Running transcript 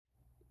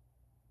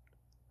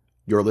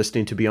You're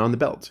listening to Beyond the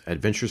Belt,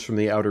 Adventures from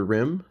the Outer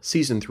Rim,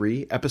 Season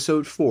 3,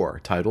 Episode 4,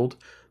 titled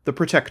The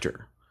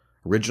Protector.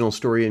 Original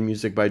story and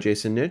music by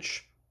Jason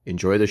Nitsch.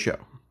 Enjoy the show.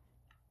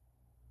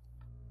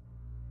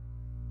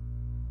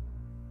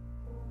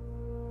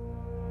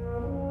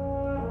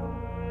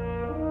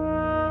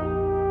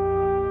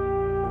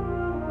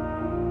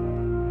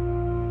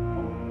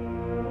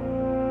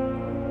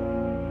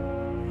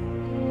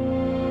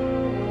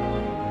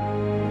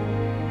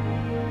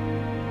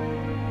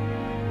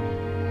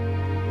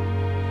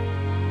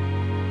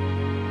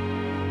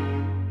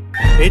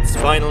 It's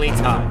finally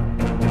time.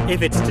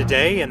 If it's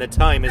today and the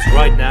time is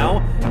right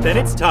now, then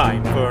it's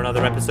time for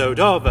another episode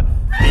of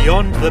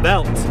Beyond the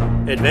Belt,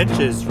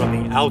 Adventures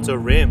from the Outer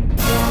Rim.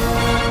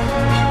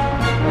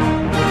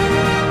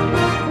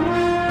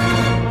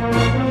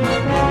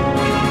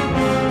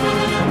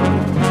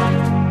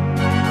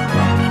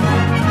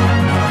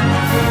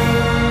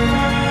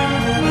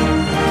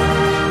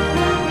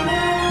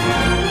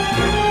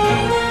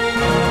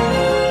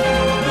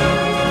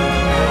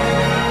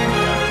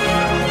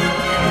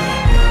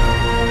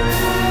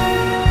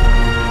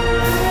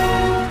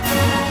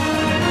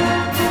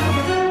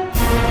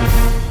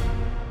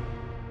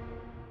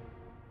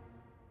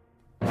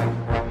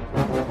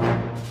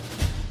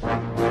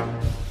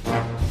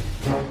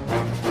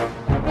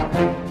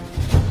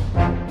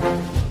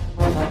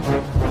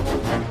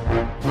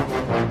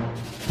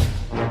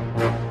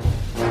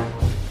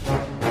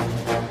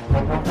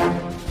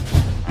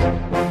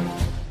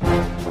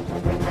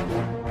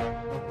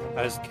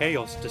 As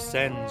chaos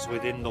descends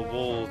within the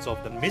walls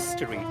of the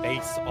mystery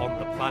base on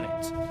the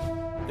planet,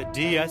 the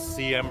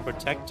DSCM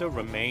Protector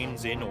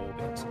remains in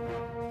orbit,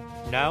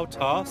 now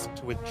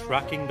tasked with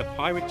tracking the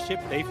pirate ship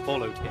they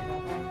followed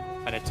here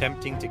and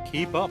attempting to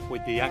keep up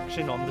with the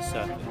action on the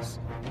surface.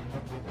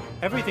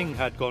 Everything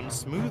had gone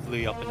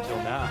smoothly up until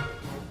now,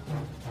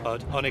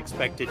 but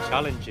unexpected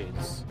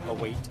challenges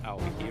await our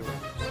heroes.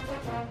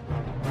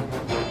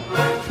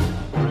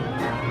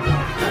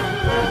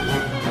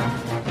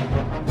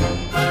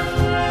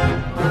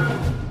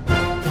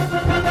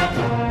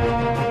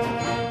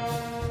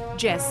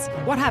 Jess,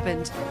 what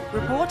happened?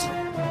 Report?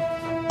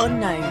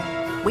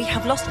 Unknown. We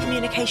have lost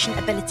communication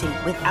ability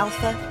with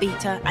Alpha,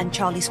 Beta, and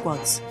Charlie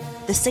squads.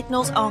 The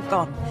signals aren't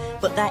gone,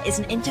 but there is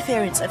an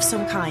interference of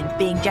some kind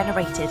being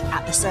generated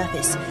at the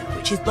surface,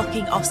 which is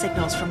blocking our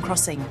signals from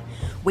crossing.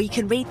 We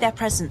can read their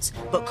presence,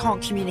 but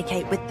can't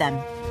communicate with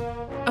them.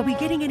 Are we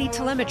getting any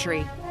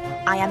telemetry?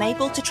 I am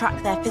able to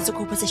track their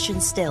physical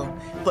position still,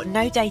 but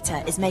no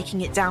data is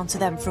making it down to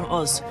them from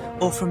us,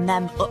 or from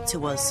them up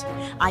to us.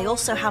 I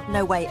also have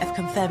no way of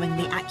confirming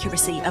the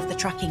accuracy of the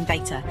tracking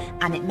data,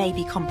 and it may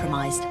be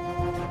compromised.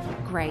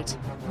 Great.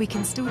 We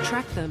can still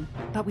track them,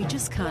 but we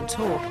just can't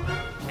talk.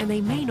 And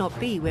they may not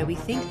be where we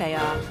think they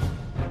are.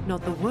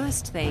 Not the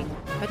worst thing,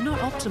 but not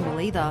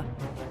optimal either.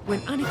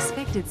 When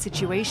unexpected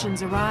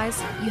situations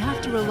arise, you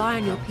have to rely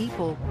on your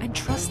people and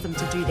trust them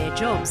to do their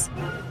jobs.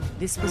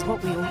 This was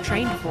what we all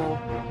trained for.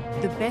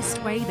 The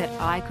best way that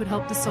I could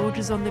help the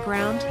soldiers on the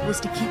ground was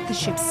to keep the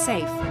ship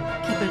safe,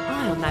 keep an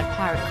eye on that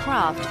pirate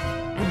craft,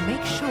 and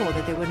make sure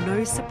that there were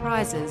no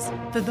surprises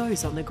for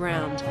those on the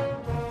ground.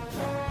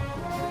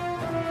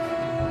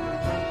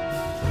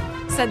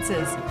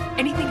 Sensors,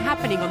 anything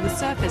happening on the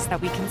surface that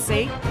we can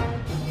see?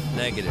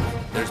 Negative.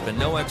 There's been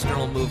no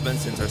external movement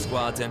since our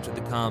squads entered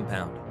the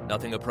compound.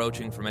 Nothing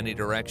approaching from any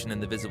direction in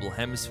the visible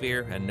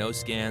hemisphere, and no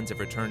scans have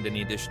returned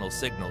any additional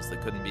signals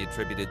that couldn't be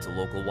attributed to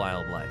local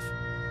wildlife.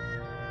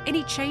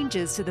 Any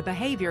changes to the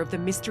behavior of the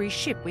mystery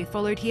ship we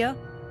followed here?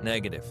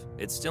 Negative.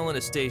 It's still in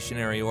a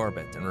stationary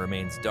orbit and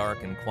remains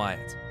dark and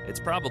quiet. It's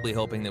probably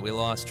hoping that we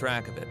lost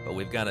track of it, but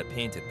we've got it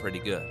painted pretty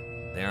good.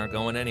 They aren't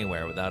going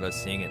anywhere without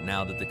us seeing it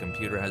now that the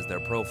computer has their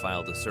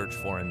profile to search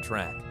for and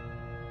track.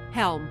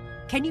 Helm,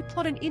 can you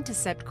plot an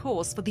intercept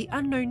course for the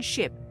unknown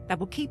ship that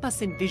will keep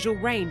us in visual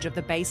range of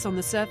the base on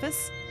the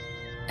surface?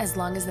 As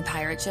long as the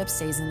pirate ship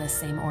stays in the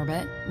same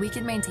orbit, we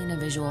can maintain a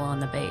visual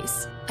on the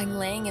base. I'm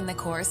laying in the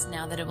course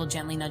now that it will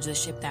gently nudge the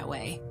ship that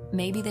way.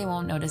 Maybe they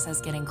won't notice us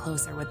getting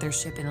closer with their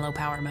ship in low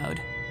power mode.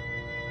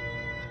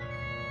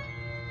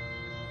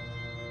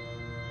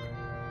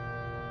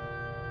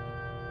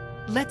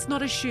 Let's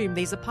not assume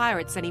these are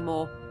pirates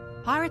anymore.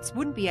 Pirates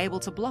wouldn't be able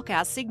to block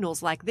our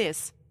signals like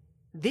this.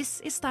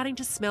 This is starting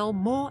to smell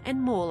more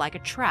and more like a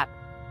trap,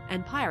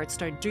 and pirates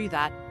don't do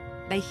that.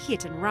 They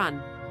hit and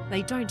run.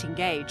 They don't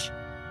engage.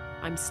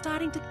 I'm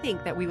starting to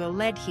think that we were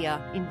led here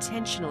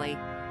intentionally.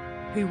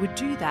 Who would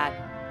do that?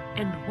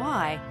 And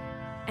why?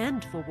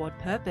 And for what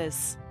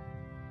purpose?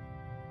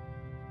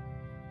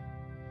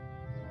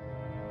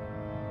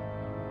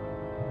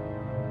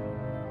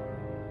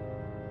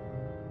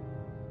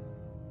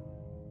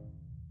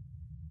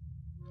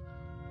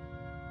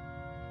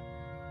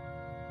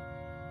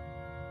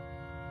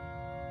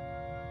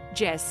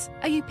 Jess,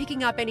 are you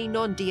picking up any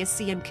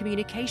non-DSCM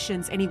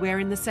communications anywhere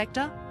in the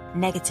sector?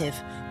 Negative,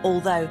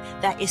 although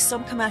there is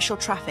some commercial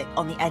traffic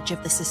on the edge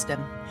of the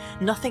system.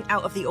 Nothing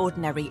out of the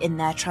ordinary in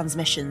their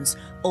transmissions,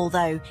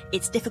 although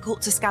it's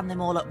difficult to scan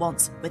them all at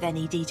once with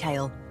any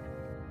detail.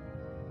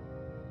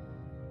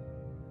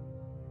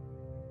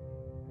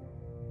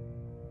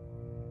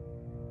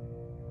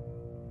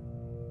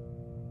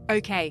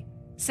 Okay,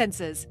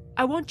 sensors,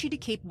 I want you to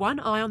keep one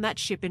eye on that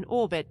ship in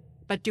orbit,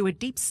 but do a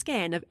deep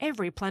scan of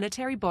every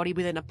planetary body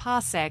within a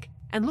parsec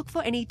and look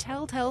for any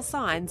telltale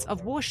signs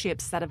of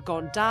warships that have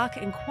gone dark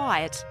and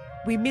quiet.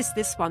 We missed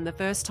this one the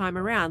first time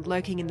around,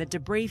 lurking in the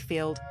debris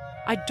field.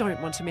 I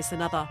don't want to miss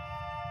another.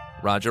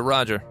 Roger,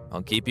 roger.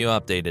 I'll keep you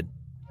updated.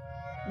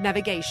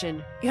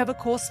 Navigation, you have a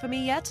course for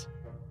me yet?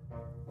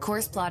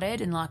 Course plotted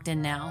and locked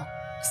in now.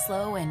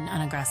 Slow and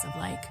unaggressive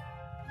like.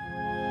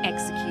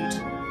 Execute.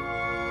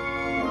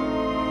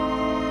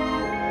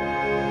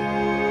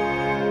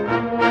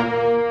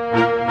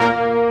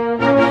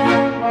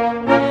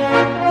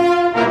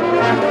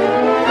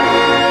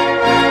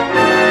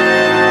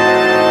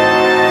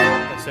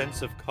 A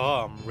sense of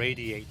calm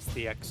radiates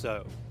the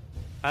XO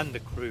and the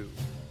crew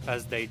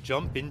as they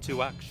jump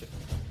into action.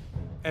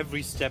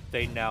 Every step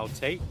they now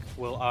take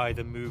will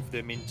either move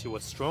them into a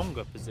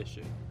stronger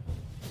position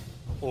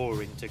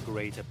or into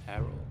greater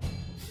peril.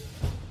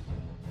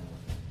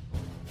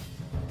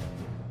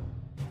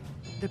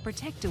 The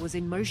Protector was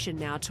in motion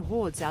now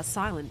towards our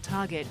silent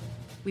target.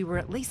 We were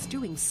at least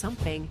doing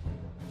something.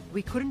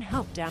 We couldn't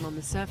help down on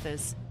the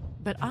surface,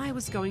 but I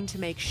was going to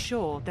make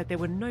sure that there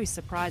were no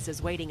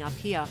surprises waiting up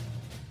here.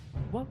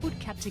 What would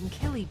Captain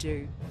Kelly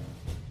do?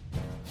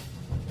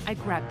 I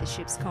grabbed the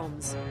ship's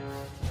comms.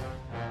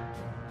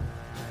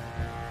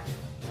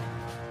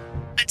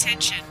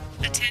 Attention,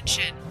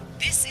 attention.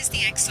 This is the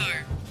XO.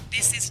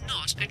 This is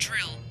not a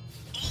drill.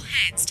 All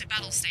hands to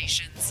battle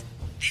stations.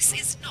 This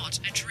is not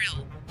a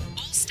drill.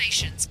 All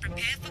stations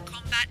prepare for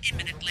combat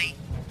imminently.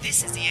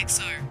 This is the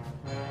XO.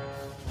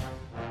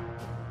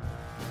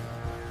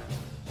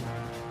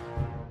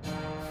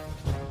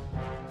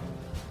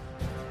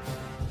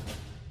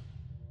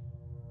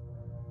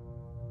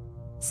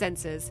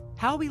 Sensors,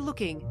 how are we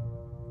looking?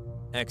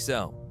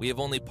 XO, we have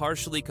only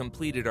partially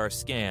completed our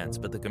scans,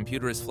 but the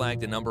computer has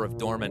flagged a number of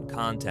dormant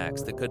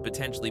contacts that could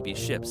potentially be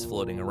ships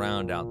floating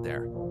around out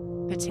there.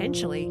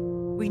 Potentially.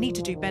 We need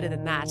to do better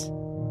than that.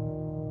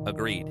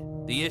 Agreed.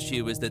 The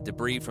issue is that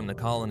debris from the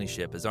colony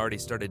ship has already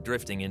started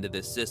drifting into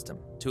this system.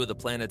 2 of the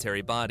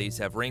planetary bodies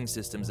have ring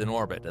systems in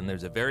orbit, and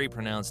there's a very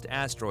pronounced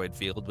asteroid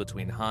field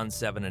between Han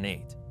 7 and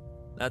 8.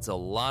 That's a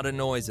lot of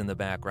noise in the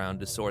background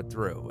to sort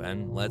through,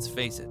 and let's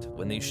face it,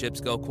 when these ships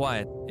go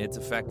quiet, it's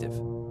effective.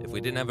 If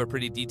we didn't have a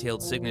pretty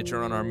detailed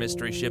signature on our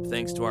mystery ship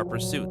thanks to our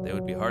pursuit, they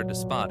would be hard to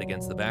spot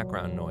against the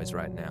background noise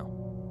right now.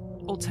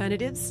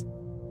 Alternatives?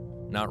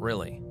 Not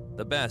really.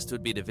 The best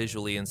would be to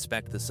visually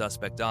inspect the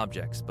suspect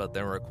objects, but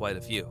there are quite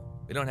a few.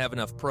 We don't have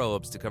enough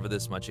probes to cover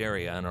this much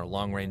area, and our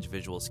long-range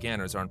visual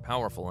scanners aren't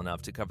powerful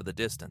enough to cover the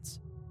distance,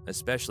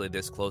 especially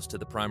this close to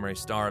the primary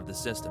star of the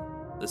system.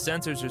 The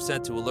sensors are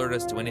set to alert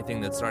us to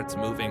anything that starts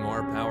moving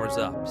or powers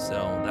up,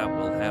 so that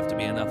will have to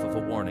be enough of a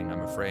warning,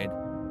 I'm afraid.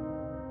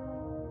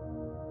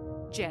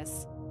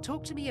 Jess,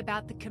 talk to me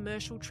about the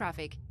commercial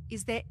traffic.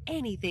 Is there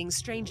anything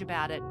strange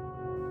about it?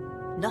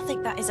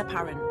 Nothing that is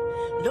apparent.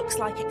 Looks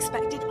like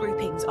expected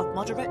groupings of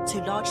moderate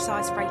to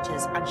large-sized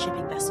freighters and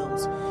shipping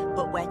vessels,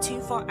 but we're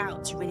too far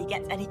out to really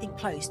get anything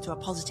close to a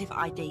positive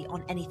ID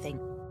on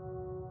anything.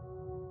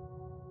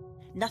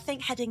 Nothing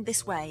heading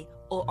this way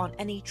or on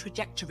any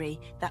trajectory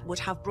that would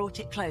have brought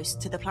it close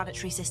to the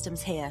planetary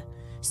systems here.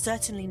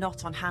 Certainly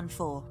not on Han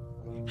 4.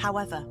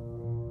 However,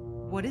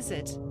 what is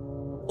it?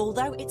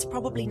 Although it's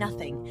probably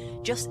nothing,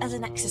 just as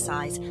an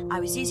exercise, I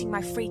was using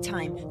my free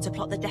time to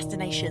plot the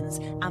destinations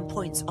and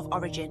points of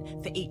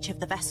origin for each of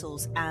the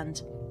vessels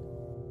and...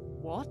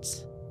 What?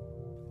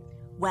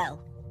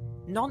 Well,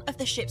 none of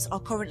the ships are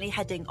currently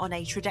heading on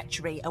a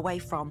trajectory away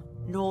from,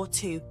 nor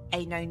to,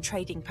 a known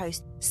trading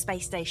post,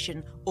 space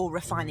station, or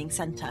refining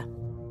centre.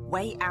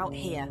 Way out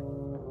here.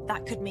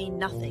 That could mean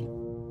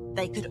nothing.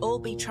 They could all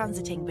be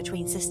transiting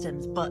between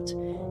systems, but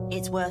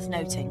it's worth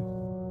noting.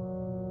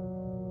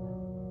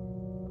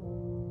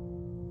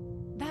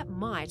 That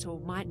might or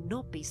might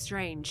not be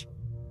strange.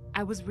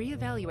 I was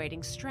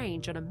re-evaluating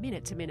strange on a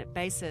minute-to-minute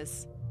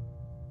basis.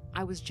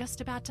 I was just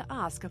about to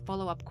ask a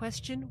follow-up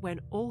question when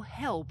all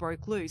hell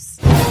broke loose.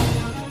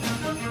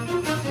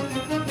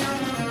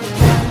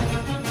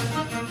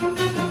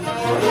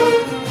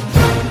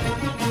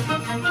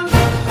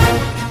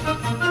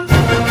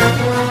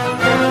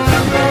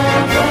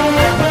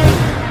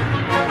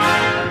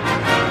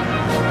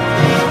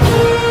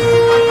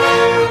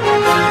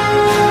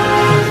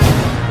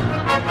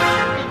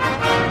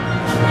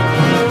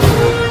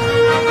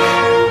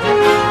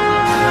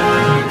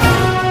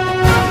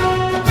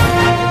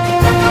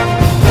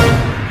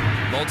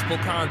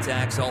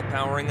 Contacts all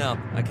powering up.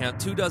 I count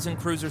 24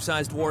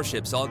 cruiser-sized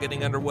warships all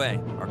getting underway.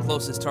 Our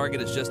closest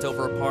target is just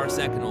over a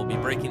parsec and will be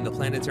breaking the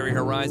planetary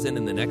horizon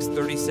in the next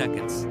 30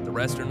 seconds. The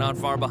rest are not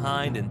far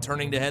behind and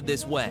turning to head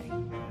this way.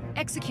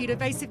 Execute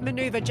evasive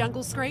maneuver,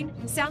 jungle screen.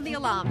 Sound the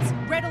alarms.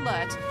 Red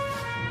alert.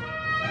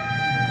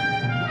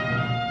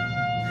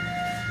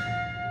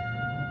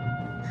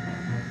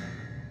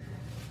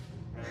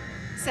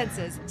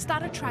 Sensors,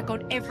 start a track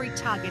on every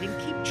target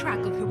and keep track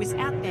of who is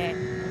out there.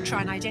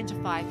 Try and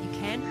identify if you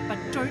can, but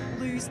don't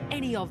lose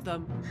any of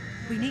them.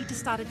 We need to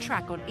start a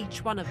track on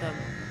each one of them.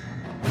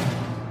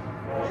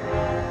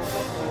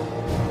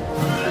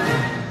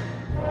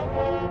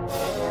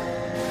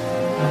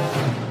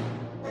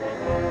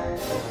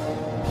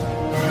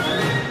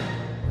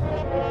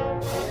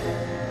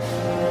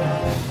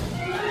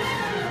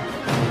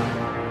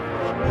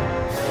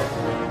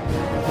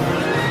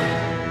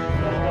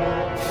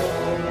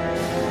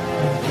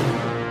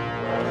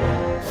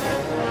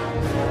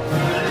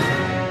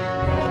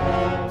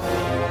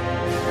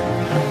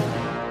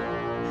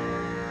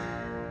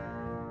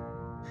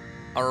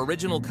 Our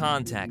original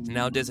contact,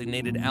 now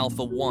designated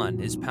Alpha 1,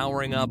 is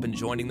powering up and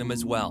joining them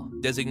as well.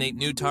 Designate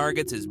new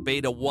targets as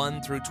Beta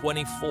 1 through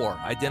 24,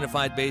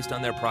 identified based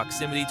on their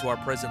proximity to our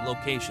present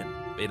location.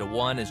 Beta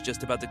 1 is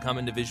just about to come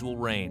into visual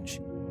range.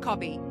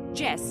 Copy.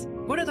 Jess,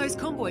 what are those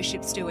convoy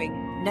ships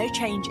doing? No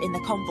change in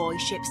the convoy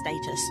ship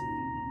status.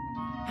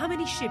 How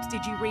many ships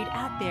did you read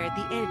out there at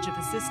the edge of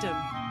the system?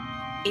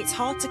 It's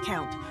hard to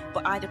count,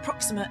 but I'd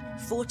approximate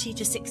 40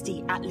 to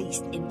 60 at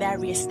least in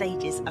various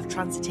stages of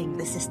transiting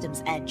the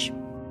system's edge.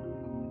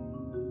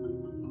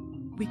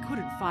 We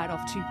couldn't fight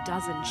off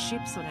 24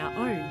 ships on our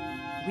own.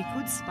 We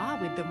could spar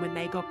with them when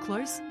they got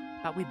close,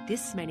 but with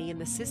this many in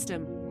the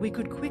system, we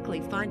could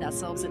quickly find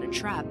ourselves in a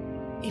trap.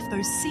 If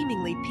those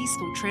seemingly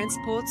peaceful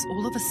transports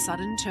all of a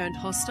sudden turned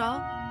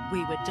hostile,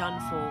 we were done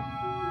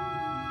for.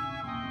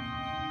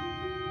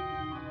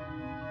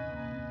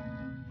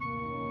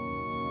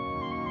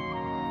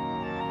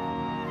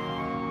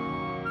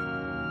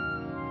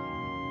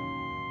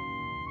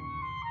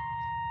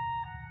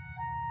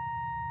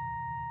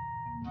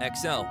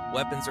 XL,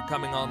 weapons are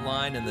coming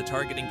online and the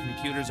targeting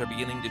computers are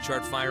beginning to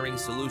chart firing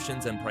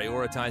solutions and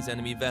prioritize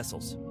enemy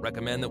vessels.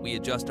 Recommend that we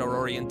adjust our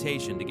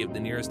orientation to give the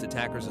nearest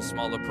attackers a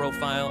smaller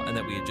profile and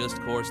that we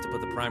adjust course to put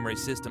the primary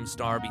system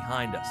star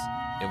behind us.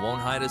 It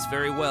won't hide us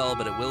very well,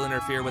 but it will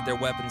interfere with their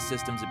weapons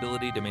system's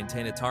ability to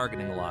maintain a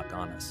targeting lock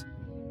on us.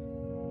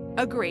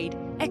 Agreed.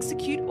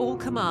 Execute all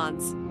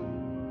commands.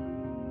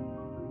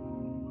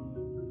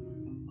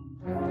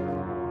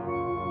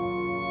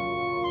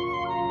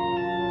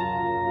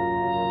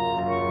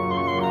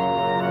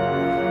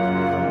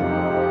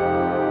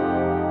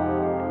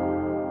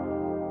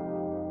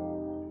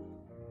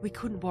 We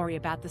couldn't worry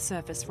about the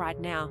surface right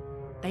now.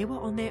 They were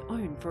on their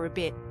own for a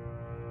bit.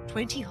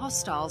 20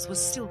 hostiles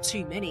was still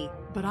too many,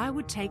 but I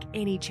would take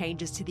any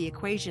changes to the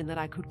equation that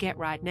I could get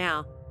right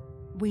now.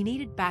 We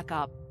needed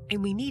backup,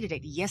 and we needed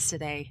it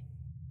yesterday.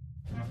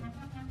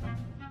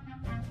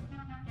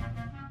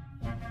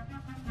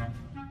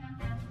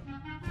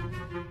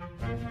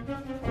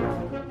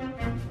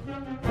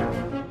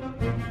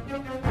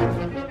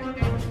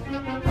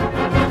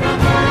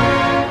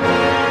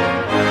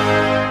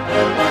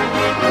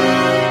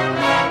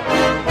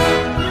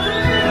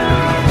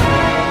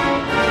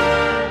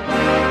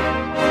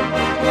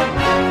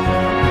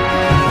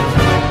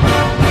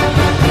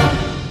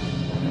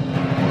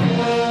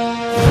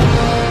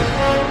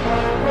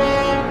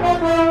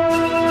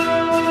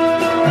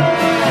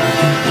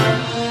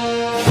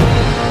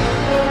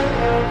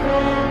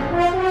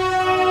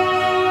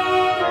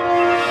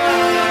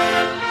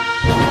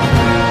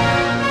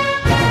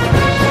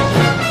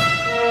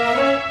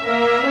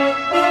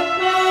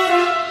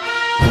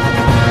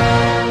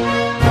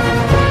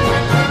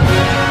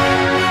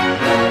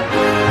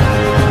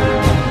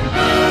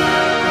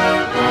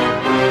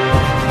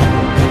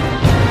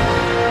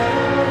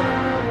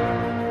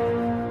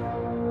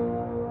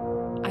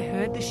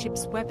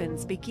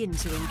 Begin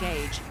to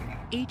engage.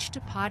 Each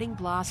departing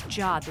blast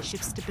jarred the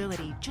ship's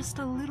stability just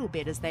a little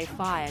bit as they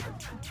fired.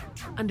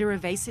 Under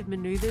evasive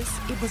maneuvers,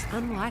 it was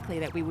unlikely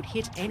that we would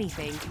hit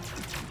anything,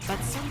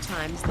 but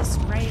sometimes the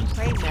spray and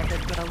pray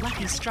method got a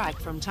lucky strike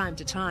from time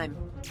to time.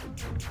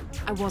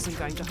 I wasn't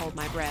going to hold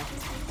my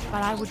breath,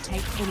 but I would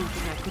take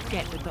anything I could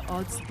get with the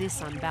odds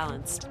this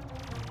unbalanced.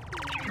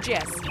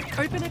 Jess,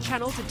 open a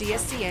channel to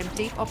DSCM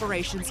Deep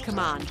Operations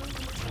Command.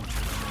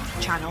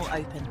 Channel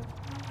open.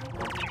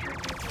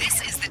 This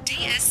is the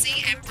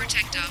DSCM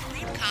Protector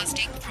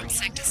broadcasting from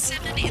Sector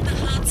 7 in the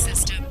Hard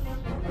System.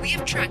 We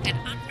have tracked an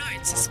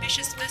unknown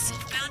suspicious vessel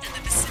found in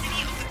the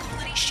vicinity of the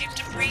colony ship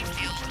debris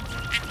field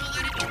and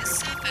followed it to the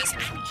surface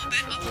and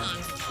orbit of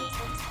Hard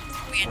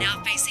 4. We are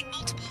now facing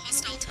multiple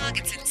hostile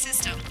targets in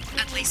system,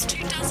 at least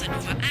 24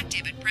 who are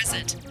active at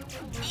present.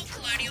 All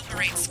Colonial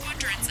Marine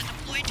squadrons are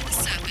deployed to the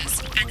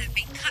surface and have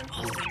been cut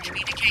off from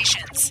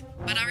communications,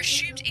 but are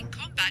assumed in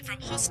combat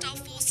from hostile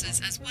forces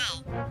as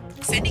well.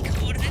 Sending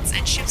coordinates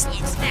and ship's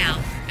logs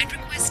now and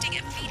requesting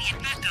immediate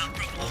backup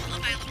from all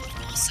available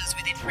forces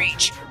within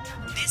reach.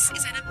 This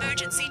is an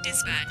emergency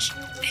dispatch.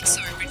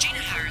 XO Regina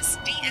Harris,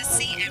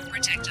 DSCM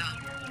Protector.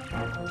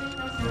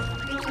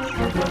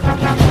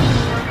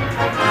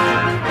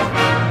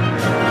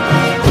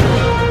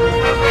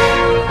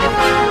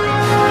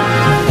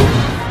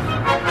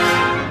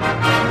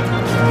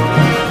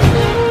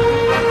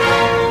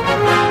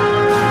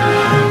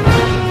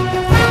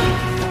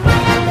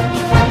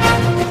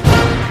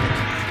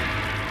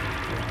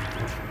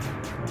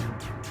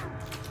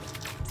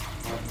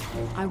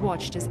 I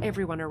watched as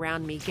everyone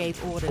around me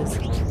gave orders,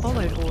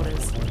 followed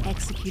orders,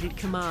 executed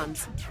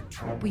commands.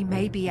 We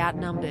may be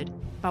outnumbered,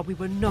 But we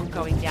were not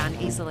going down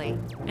easily,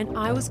 and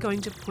I was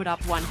going to put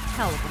up one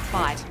hell of a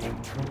fight.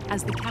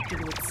 As the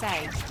captain would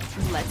say,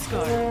 let's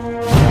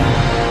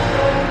go.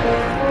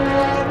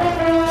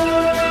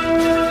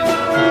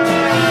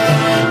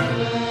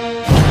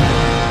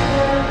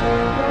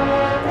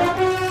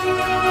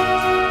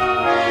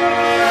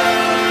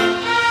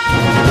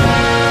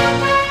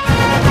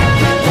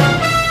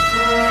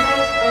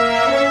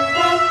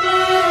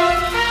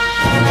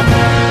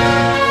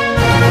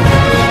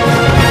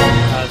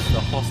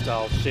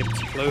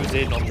 Ships close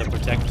in on the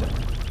Protector.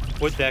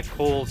 Would their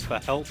calls for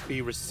help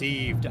be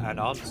received and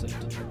answered?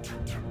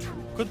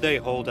 Could they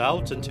hold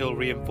out until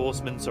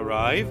reinforcements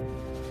arrive?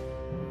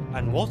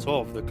 And what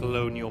of the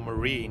colonial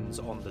marines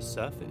on the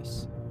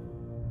surface?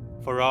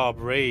 For our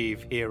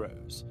brave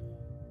heroes,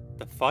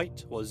 the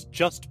fight was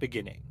just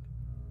beginning.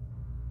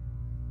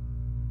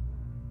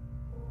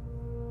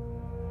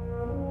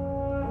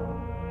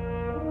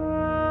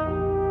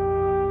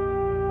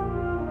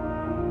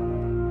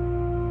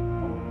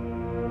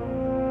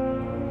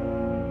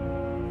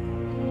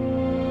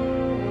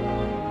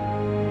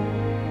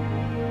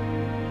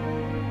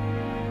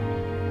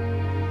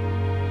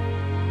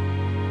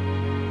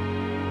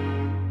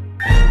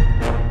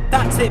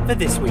 That's it for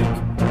this week.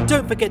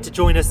 Don't forget to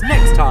join us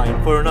next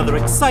time for another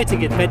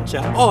exciting adventure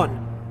on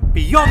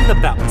Beyond the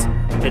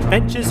Belt,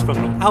 Adventures from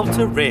the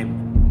Outer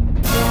Rim.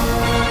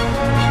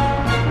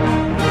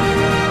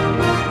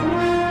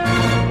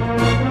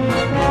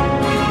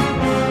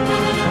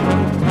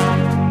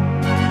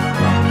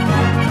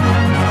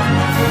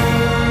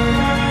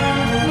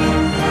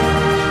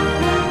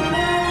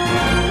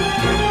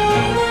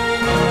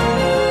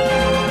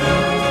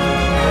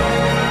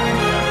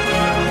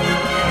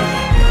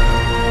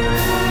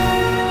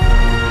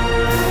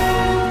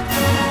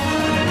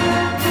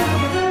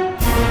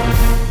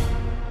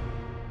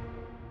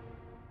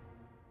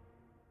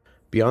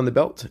 Beyond the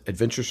Belt,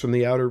 Adventures from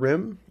the Outer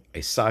Rim, a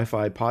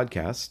sci-fi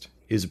podcast,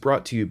 is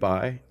brought to you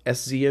by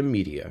SZM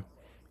Media.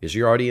 Is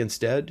your audience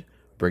dead?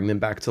 Bring them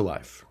back to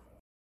life.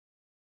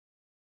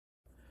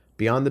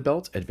 Beyond the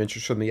Belt,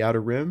 Adventures from the Outer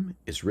Rim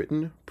is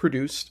written,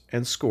 produced,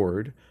 and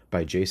scored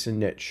by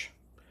Jason Nitsch.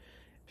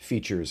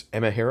 Features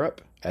Emma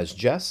Harrop as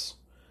Jess,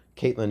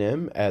 Caitlin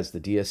M. as the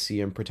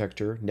DSCM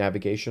Protector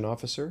Navigation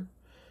Officer,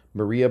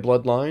 Maria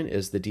Bloodline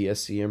as the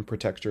DSCM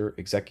Protector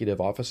Executive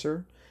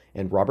Officer,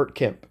 and Robert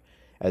Kemp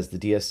as the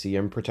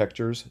DSCM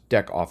Protector's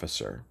Deck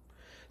Officer.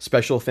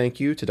 Special thank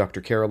you to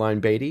Dr. Caroline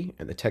Beatty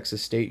and the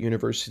Texas State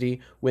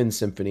University Wind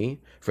Symphony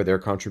for their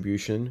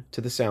contribution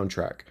to the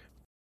soundtrack.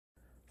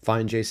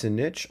 Find Jason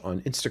Nitsch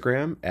on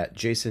Instagram at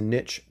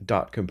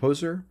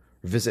jasonnitsch.composer,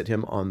 visit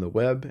him on the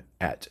web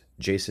at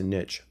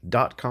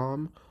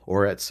jasonnitsch.com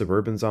or at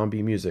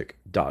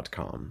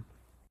suburbanzombiemusic.com.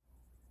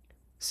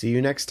 See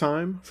you next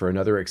time for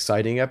another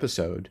exciting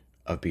episode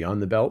of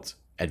Beyond the Belt,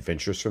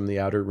 Adventures from the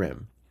Outer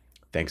Rim.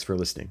 Thanks for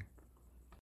listening.